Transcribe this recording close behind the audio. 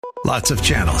Lots of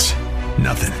channels,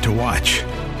 nothing to watch,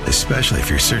 especially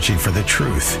if you're searching for the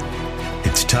truth.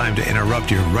 It's time to interrupt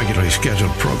your regularly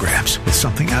scheduled programs with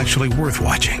something actually worth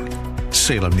watching.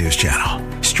 Salem News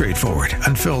Channel. Straightforward,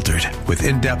 unfiltered, with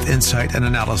in-depth insight and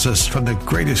analysis from the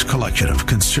greatest collection of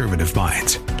conservative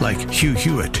minds like Hugh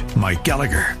Hewitt, Mike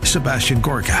Gallagher, Sebastian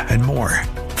Gorka, and more.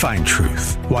 Find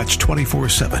truth. Watch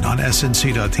 24/7 on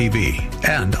snc.tv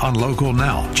and on Local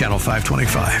Now, Channel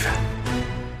 525.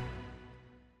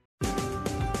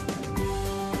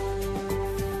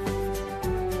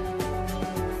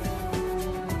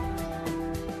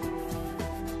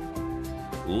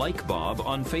 Like Bob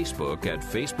on Facebook at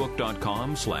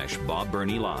facebook.com/Bob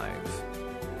Burney Live.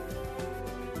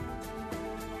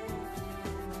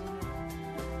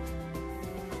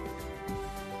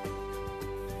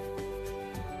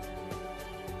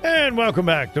 And welcome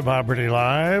back to Bob Burney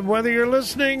Live. Whether you're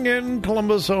listening in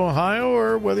Columbus, Ohio,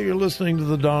 or whether you're listening to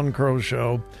the Don Crow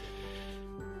Show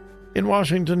in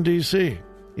Washington, D.C.,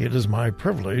 it is my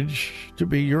privilege to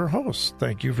be your host.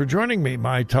 Thank you for joining me.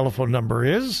 My telephone number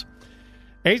is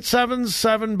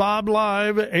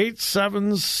 877-BOB-LIVE,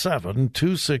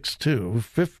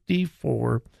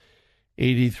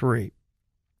 877-262-5483.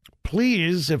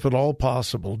 Please, if at all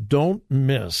possible, don't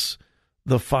miss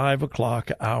the 5 o'clock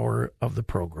hour of the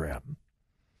program.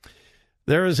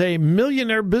 There is a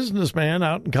millionaire businessman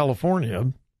out in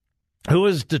California who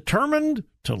is determined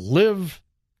to live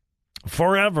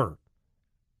forever.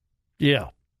 Yeah.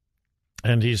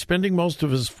 And he's spending most of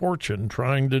his fortune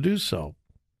trying to do so.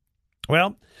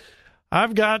 Well,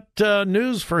 I've got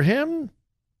news for him,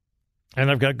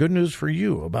 and I've got good news for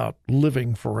you about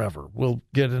living forever. We'll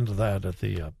get into that at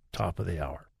the top of the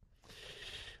hour.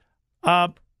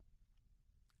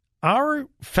 Our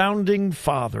founding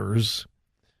fathers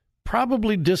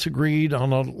probably disagreed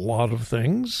on a lot of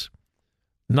things.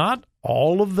 Not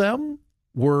all of them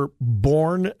were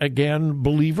born-again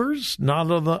believers.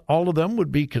 Not all of them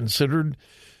would be considered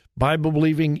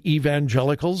Bible-believing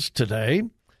evangelicals today.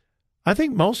 I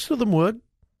think most of them would.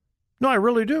 No, I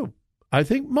really do. I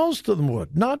think most of them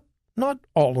would. Not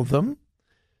all of them.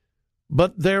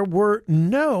 But there were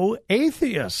no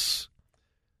atheists.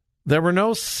 There were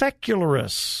no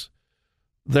secularists.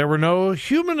 There were no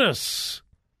humanists.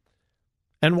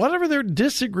 And whatever their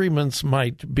disagreements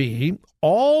might be,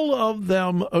 all of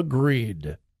them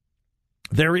agreed.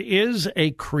 There is a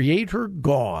creator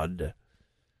God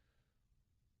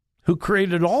who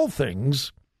created all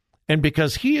things. And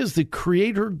because he is the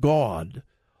creator God,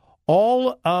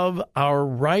 all of our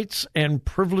rights and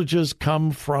privileges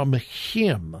come from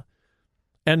him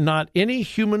and not any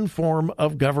human form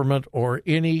of government or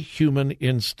any human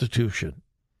institution.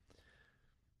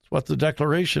 It's what the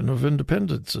Declaration of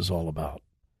Independence is all about.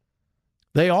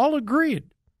 They all agreed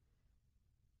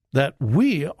that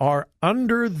we are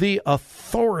under the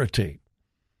authority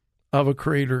of a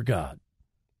creator God.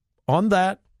 On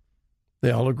that,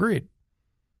 they all agreed.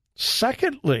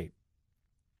 Secondly,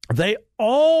 they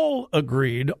all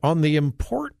agreed on the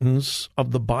importance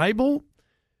of the Bible,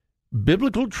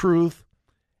 biblical truth,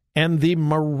 and the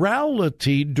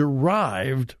morality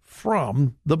derived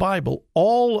from the Bible.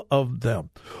 All of them.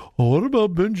 Oh, what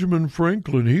about Benjamin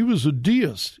Franklin? He was a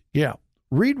deist. Yeah,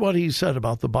 read what he said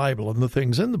about the Bible and the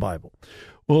things in the Bible.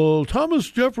 Well, Thomas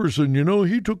Jefferson,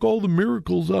 he took all the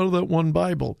miracles out of that one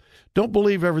Bible. Don't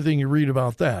believe everything you read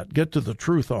about that. Get to the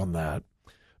truth on that.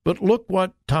 But look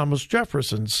what Thomas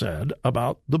Jefferson said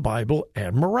about the Bible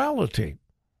and morality.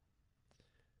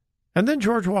 And then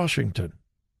George Washington,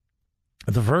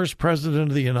 the first president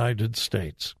of the United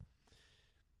States.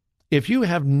 If you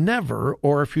have never,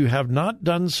 or if you have not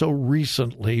done so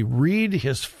recently, read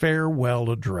his farewell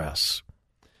address.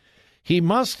 He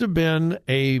must have been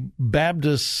a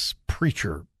Baptist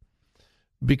preacher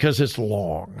because it's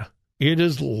long. It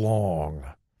is long.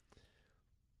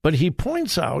 But he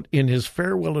points out in his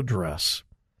farewell address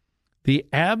the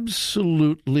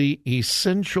absolutely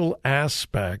essential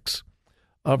aspects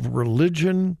of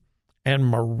religion and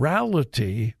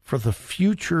morality for the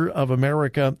future of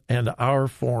America and our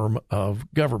form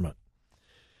of government.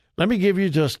 Let me give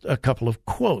you just a couple of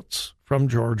quotes from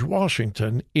George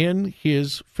Washington in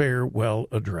his farewell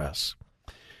address.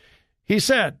 He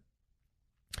said,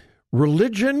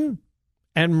 "Religion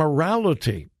and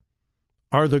morality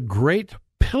are the great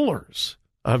pillars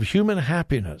of human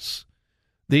happiness,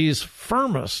 these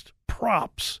firmest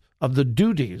props of the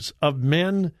duties of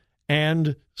men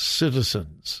and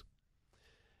citizens."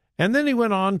 And then he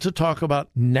went on to talk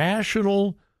about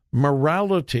national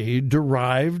morality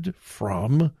derived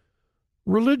from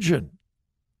religion.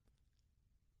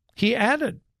 He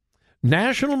added,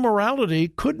 national morality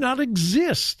could not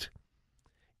exist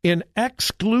in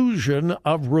exclusion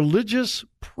of religious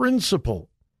principle.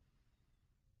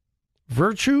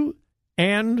 Virtue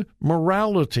and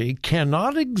morality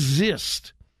cannot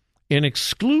exist in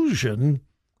exclusion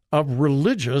of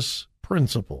religious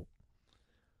principle.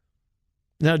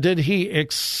 Now, did he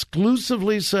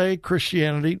exclusively say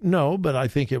Christianity? No, but I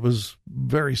think it was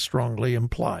very strongly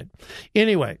implied.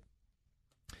 Anyway,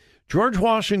 George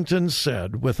Washington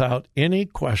said, without any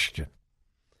question,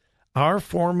 our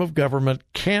form of government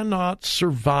cannot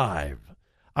survive.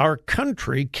 Our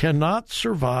country cannot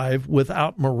survive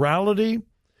without morality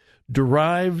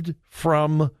derived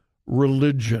from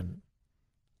religion.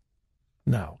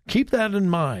 Now, keep that in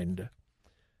mind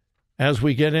as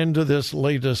we get into this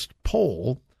latest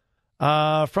poll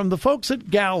from the folks at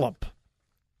Gallup.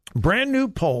 Brand new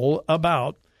poll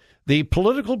about the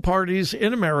political parties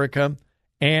in America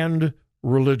and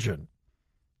religion.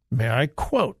 May I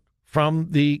quote from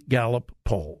the Gallup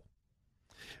poll?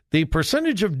 The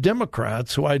percentage of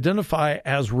Democrats who identify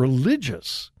as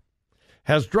religious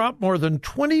has dropped more than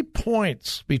 20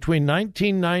 points between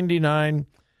 1999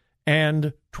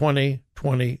 and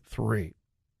 2023.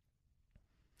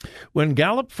 When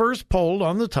Gallup first polled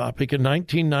on the topic in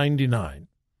 1999,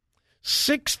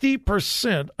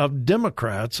 60% of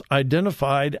Democrats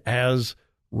identified as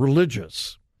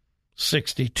religious,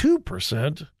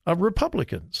 62% of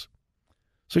Republicans.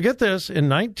 So get this, in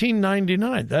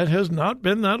 1999, that has not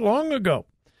been that long ago.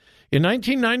 In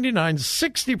 1999,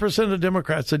 60% of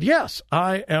Democrats said, yes,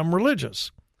 I am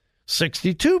religious.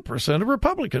 62% of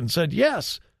Republicans said,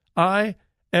 yes, I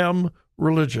am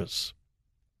religious.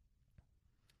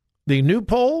 The new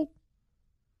poll,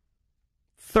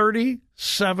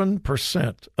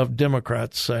 37% of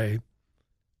Democrats say,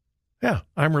 yeah,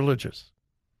 I'm religious.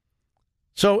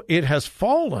 So it has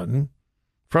fallen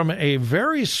from a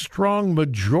very strong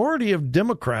majority of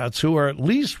Democrats who are at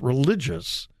least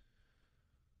religious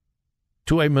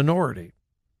to a minority,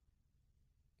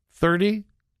 37%.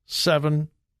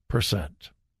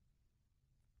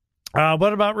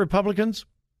 What about Republicans?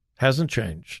 Hasn't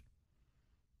changed.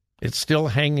 It's still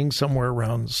hanging somewhere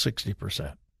around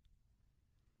 60%.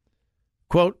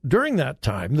 Quote, during that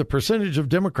time, the percentage of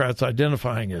Democrats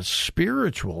identifying as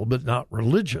spiritual but not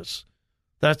religious,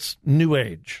 that's New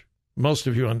Age. Most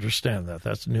of you understand that.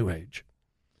 That's New Age.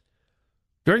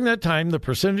 During that time, the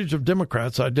percentage of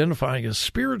Democrats identifying as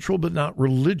spiritual but not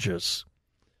religious,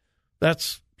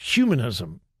 that's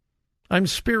humanism. I'm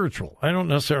spiritual. I don't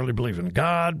necessarily believe in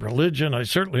God, religion. I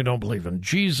certainly don't believe in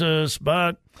Jesus,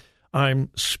 but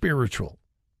I'm spiritual.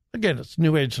 Again, it's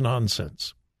New Age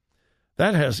nonsense.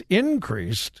 That has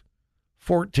increased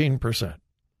 14%.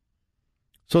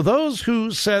 So those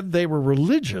who said they were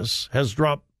religious has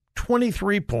dropped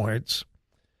 23 points.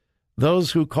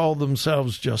 Those who call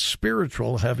themselves just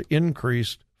spiritual have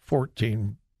increased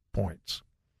 14 points.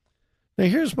 Now,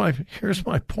 here's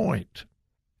my point.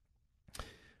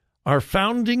 Our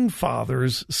founding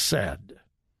fathers said,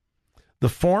 the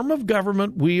form of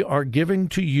government we are giving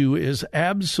to you is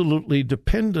absolutely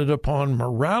dependent upon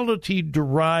morality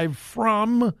derived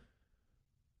from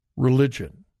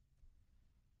religion.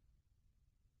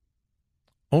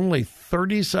 Only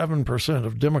 37%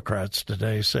 of Democrats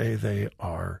today say they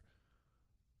are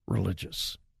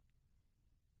religious.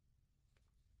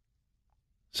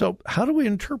 So how do we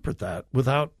interpret that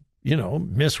without,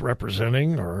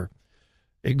 misrepresenting or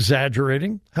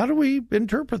exaggerating? How do we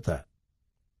interpret that?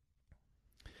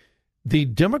 The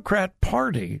Democrat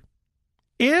Party,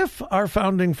 if our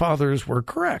founding fathers were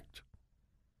correct,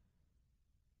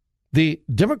 the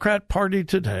Democrat Party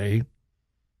today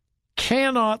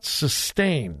cannot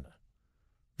sustain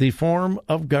the form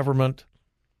of government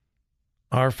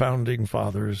our founding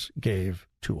fathers gave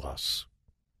to us.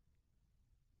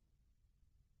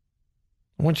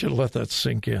 I want you to let that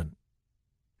sink in.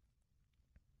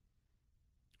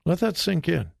 Let that sink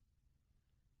in.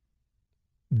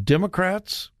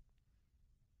 Democrats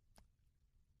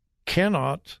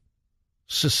cannot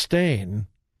sustain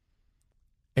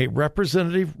a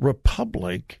representative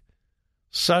republic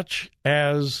such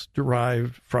as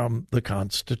derived from the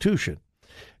Constitution.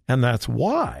 And that's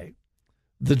why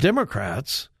the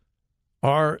Democrats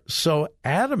are so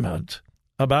adamant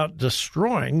about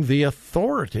destroying the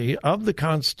authority of the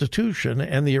Constitution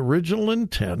and the original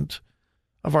intent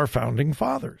of our founding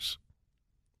fathers.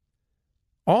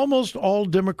 Almost all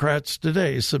Democrats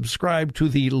today subscribe to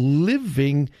the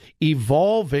living,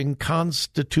 evolving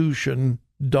Constitution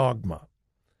dogma.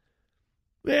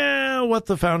 Well, what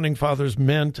the founding fathers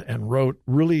meant and wrote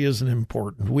really isn't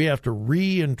important. We have to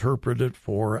reinterpret it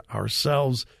for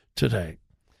ourselves today.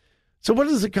 So what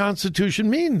does the Constitution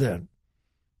mean then?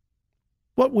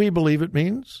 What we believe it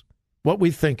means. what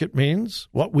we think it means,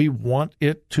 what we want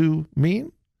it to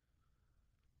mean,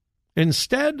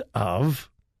 instead of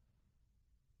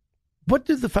what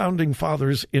did the Founding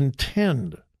Fathers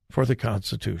intend for the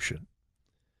Constitution?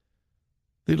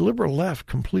 The liberal left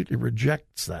completely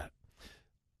rejects that.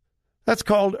 That's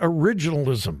called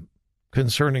originalism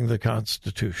concerning the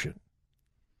Constitution.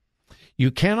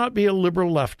 You cannot be a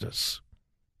liberal leftist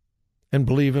and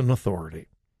believe in authority.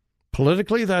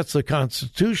 Politically, that's the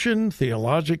Constitution.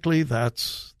 Theologically,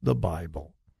 that's the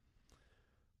Bible.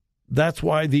 That's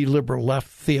why the liberal left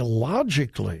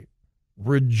theologically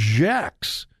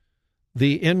rejects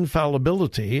the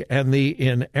infallibility and the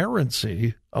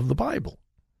inerrancy of the Bible.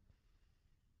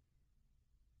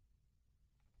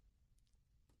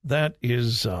 That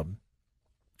is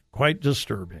quite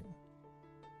disturbing.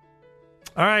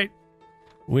 All right,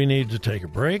 we need to take a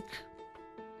break.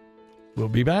 We'll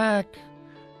be back.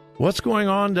 What's going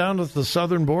on down at the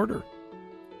southern border?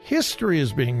 History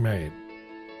is being made.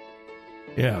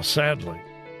 Yeah, sadly,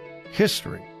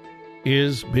 history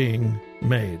is being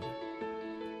made.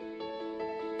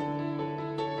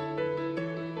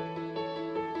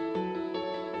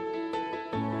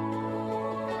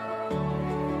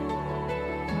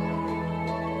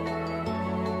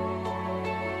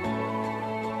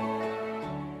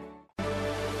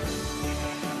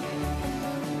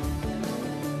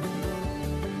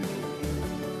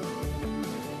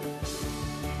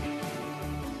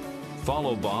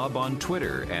 Follow Bob on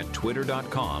Twitter at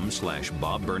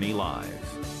twitter.com/Bob Burney Live.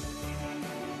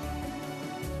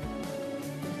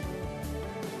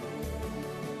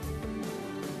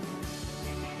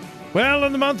 Well,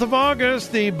 in the month of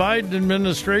August, the Biden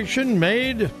administration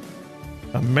made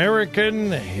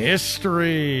American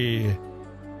history.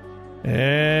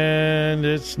 And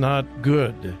it's not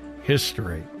good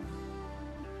history.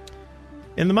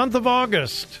 In the month of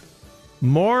August,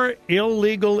 more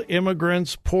illegal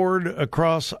immigrants poured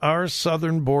across our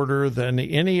southern border than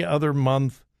any other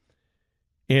month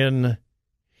in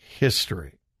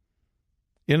history,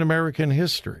 in American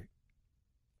history.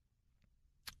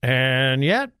 And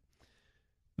yet,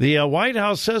 the White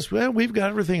House says, well, we've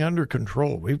got everything under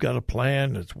control. We've got a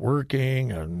plan. It's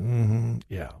working. And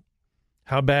yeah.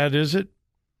 How bad is it?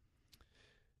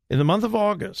 In the month of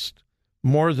August,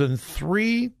 more than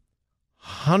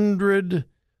 300,000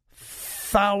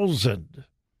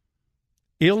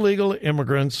 illegal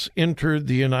immigrants entered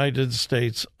the United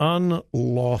States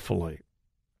unlawfully.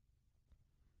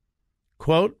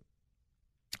 Quote,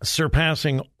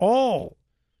 surpassing all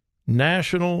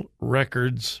national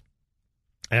records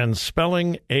and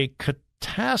spelling a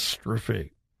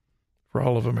catastrophe for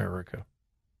all of America.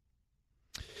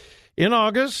 In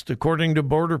August, according to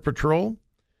Border Patrol,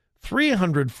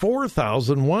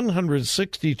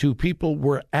 304,162 people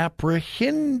were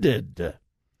apprehended.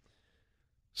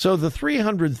 So the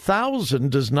 300,000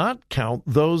 does not count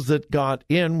those that got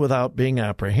in without being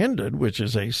apprehended, which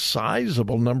is a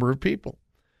sizable number of people.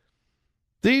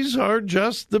 These are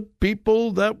just the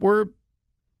people that were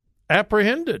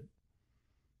apprehended,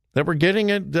 that were getting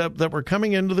it, that were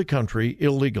coming into the country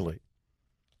illegally.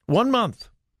 1 month,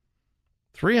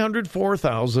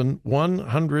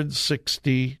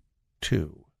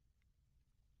 304,162.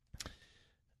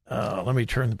 Let me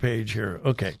turn the page here.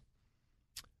 Okay.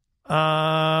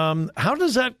 How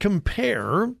does that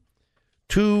compare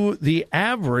to the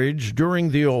average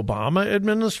during the Obama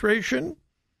administration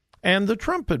and the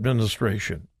Trump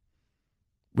administration?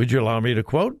 Would you allow me to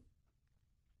quote?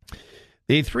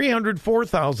 The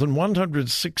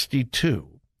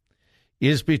 304,162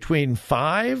 is between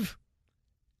 5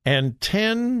 and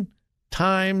 10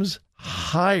 times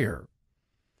higher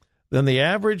than the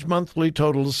average monthly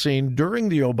totals seen during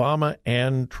the Obama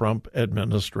and Trump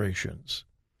administrations.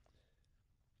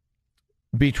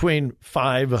 Between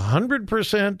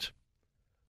 500%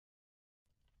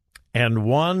 and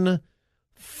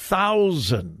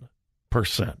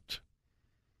 1,000%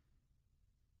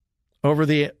 over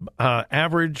the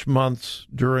average months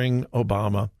during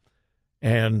Obama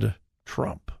and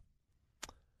Trump.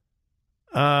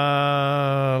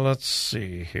 Let's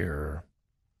see here.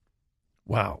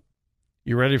 Wow.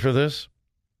 You ready for this?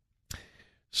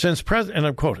 And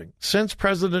I'm quoting, since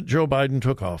President Joe Biden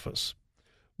took office,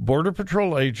 Border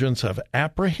Patrol agents have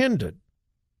apprehended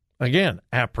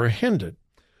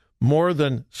more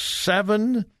than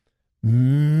 7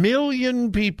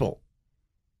 million people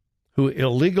who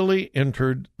illegally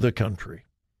entered the country.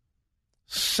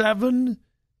 7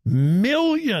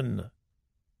 million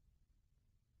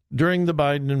during the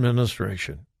Biden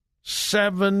administration.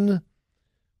 7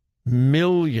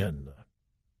 million.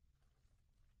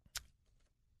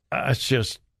 It's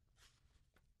just,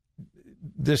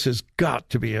 this has got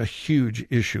to be a huge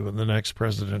issue in the next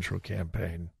presidential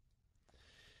campaign.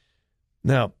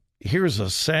 Now, here's a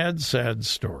sad, sad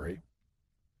story.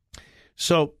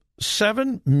 So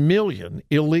 7 million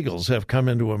illegals have come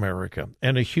into America,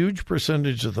 and a huge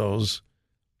percentage of those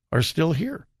are still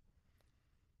here.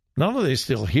 Not only are they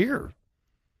still here,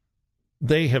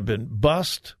 they have been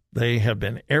bused. They have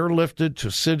been airlifted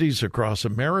to cities across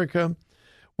America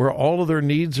where all of their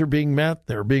needs are being met.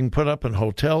 They're being put up in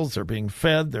hotels. They're being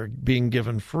fed. They're being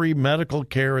given free medical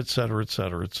care, et cetera, et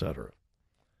cetera, et cetera.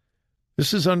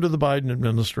 This is under the Biden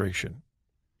administration.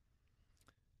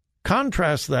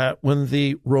 Contrast that when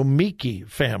the Romicki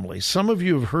family, some of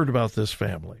you have heard about this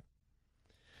family.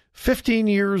 15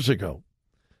 years ago,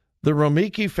 the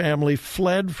Romicki family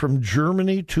fled from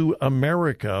Germany to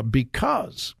America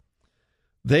because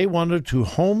they wanted to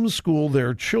homeschool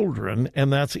their children,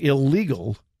 and that's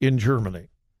illegal in Germany.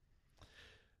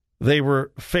 They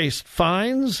were faced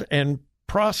fines and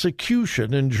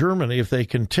prosecution in Germany if they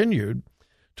continued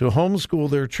to homeschool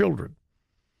their children.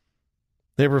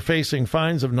 They were facing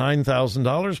fines of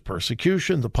 $9,000,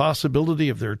 persecution, the possibility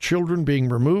of their children being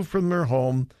removed from their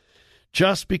home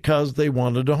just because they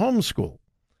wanted to homeschool.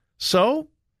 So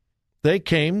they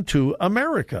came to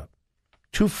America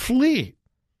to flee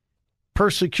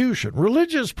persecution,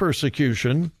 religious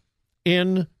persecution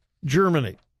in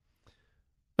Germany.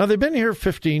 Now, they've been here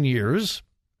 15 years.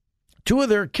 2 of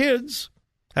their kids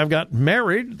have got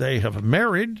married. They have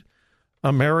married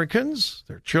Americans.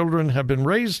 Their children have been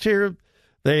raised here.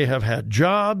 They have had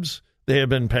jobs. They have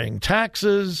been paying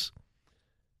taxes.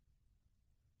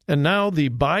 And now the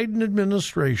Biden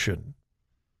administration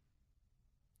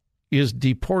is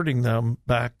deporting them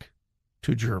back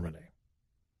to Germany.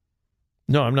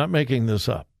 No, I'm not making this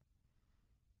up.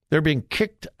 They're being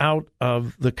kicked out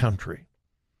of the country.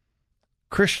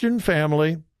 Christian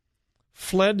family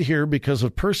fled here because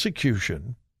of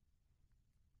persecution,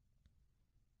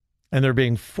 and they're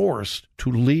being forced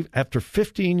to leave after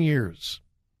 15 years.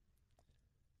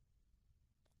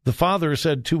 The father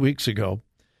said 2 weeks ago,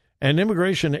 an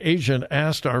immigration agent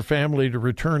asked our family to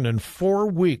return in 4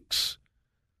 weeks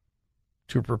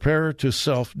to prepare to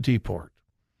self-deport.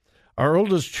 Our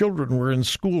oldest children were in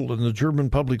school in the German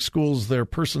public schools. Their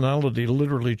personality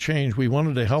literally changed. We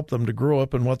wanted to help them to grow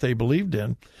up in what they believed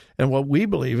in and what we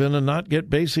believe in and not get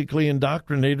basically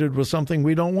indoctrinated with something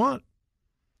we don't want.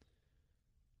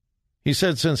 He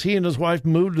said since he and his wife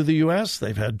moved to the U.S.,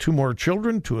 they've had 2 more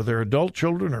children. 2 of their adult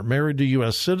children are married to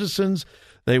U.S. citizens.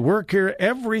 They work here.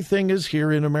 Everything is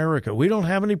here in America. We don't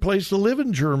have any place to live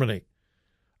in Germany.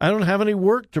 I don't have any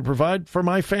work to provide for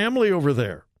my family over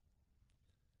there.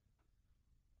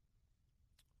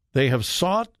 They have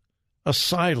sought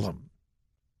asylum,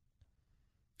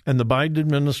 and the Biden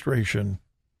administration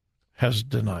has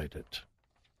denied it.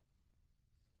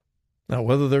 Now,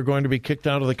 whether they're going to be kicked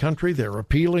out of the country, they're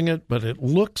appealing it, but it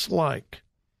looks like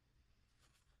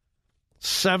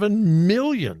 7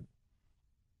 million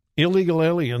illegal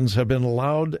aliens have been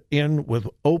allowed in with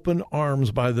open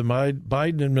arms by the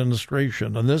Biden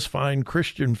administration, and this fine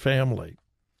Christian family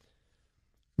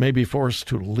may be forced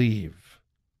to leave.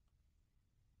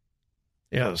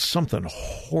 Yeah, there's something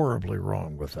horribly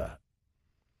wrong with that.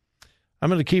 I'm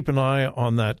going to keep an eye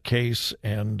on that case,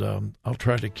 and I'll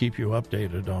try to keep you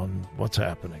updated on what's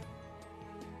happening.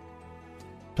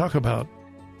 Talk about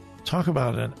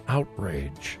an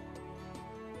outrage.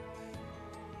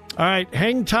 All right,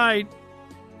 hang tight.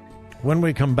 When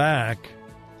we come back,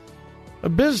 a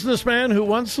businessman who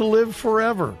wants to live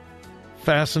forever.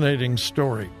 Fascinating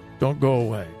story. Don't go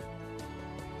away.